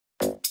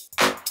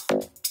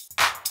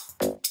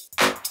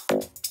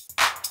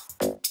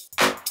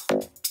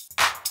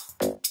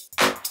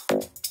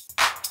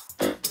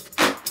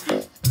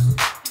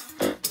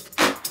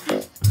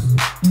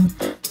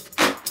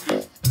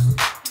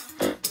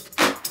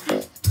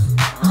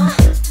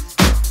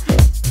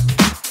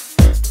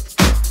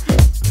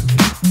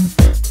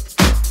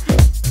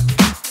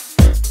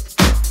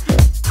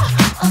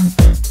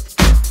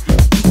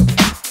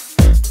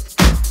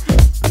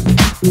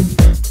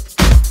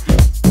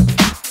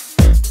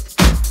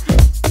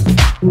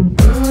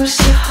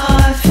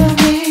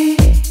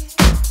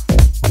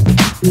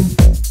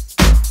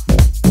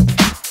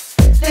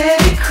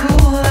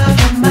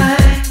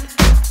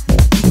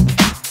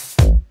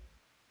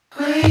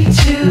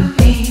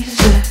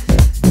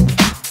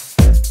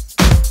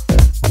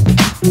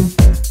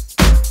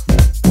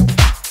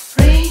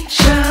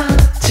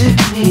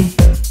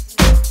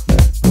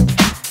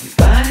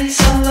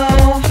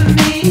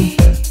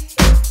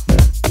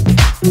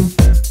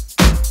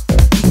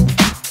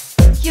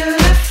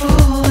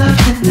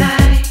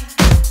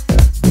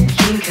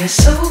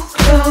so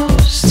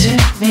close to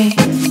me.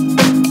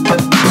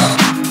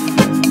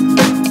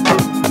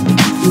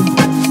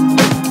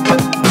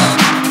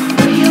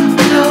 Real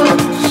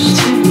close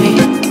to me.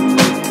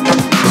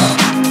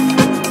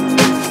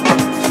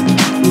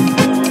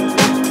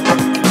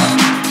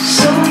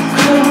 So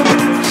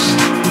close.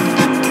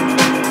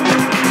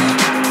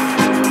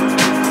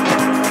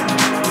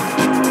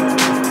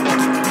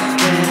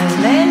 Better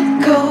let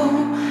go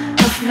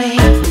of me.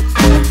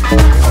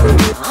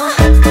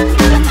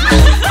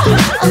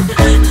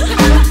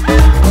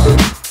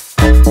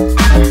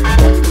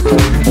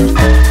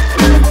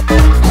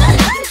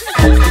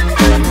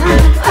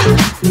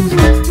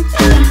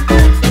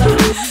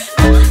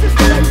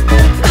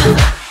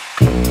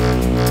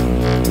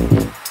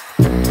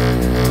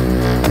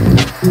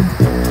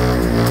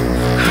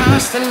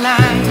 Cross the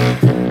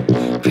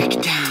line, break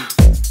it down.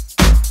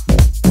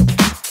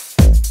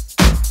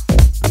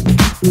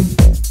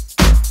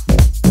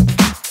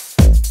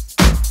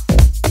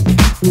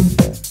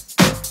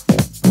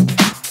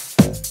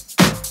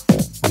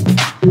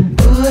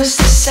 What's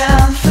the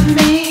sound for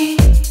me?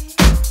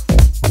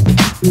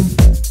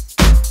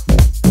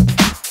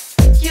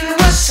 You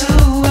are so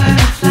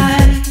out of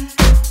line.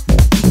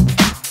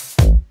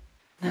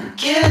 Now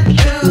get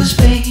loose,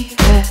 baby.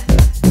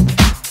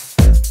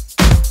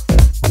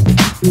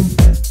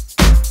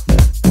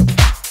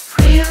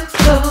 Real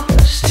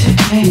close to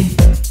me.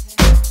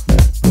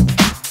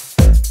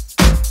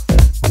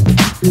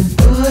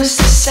 What's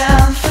the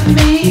sound for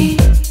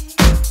me?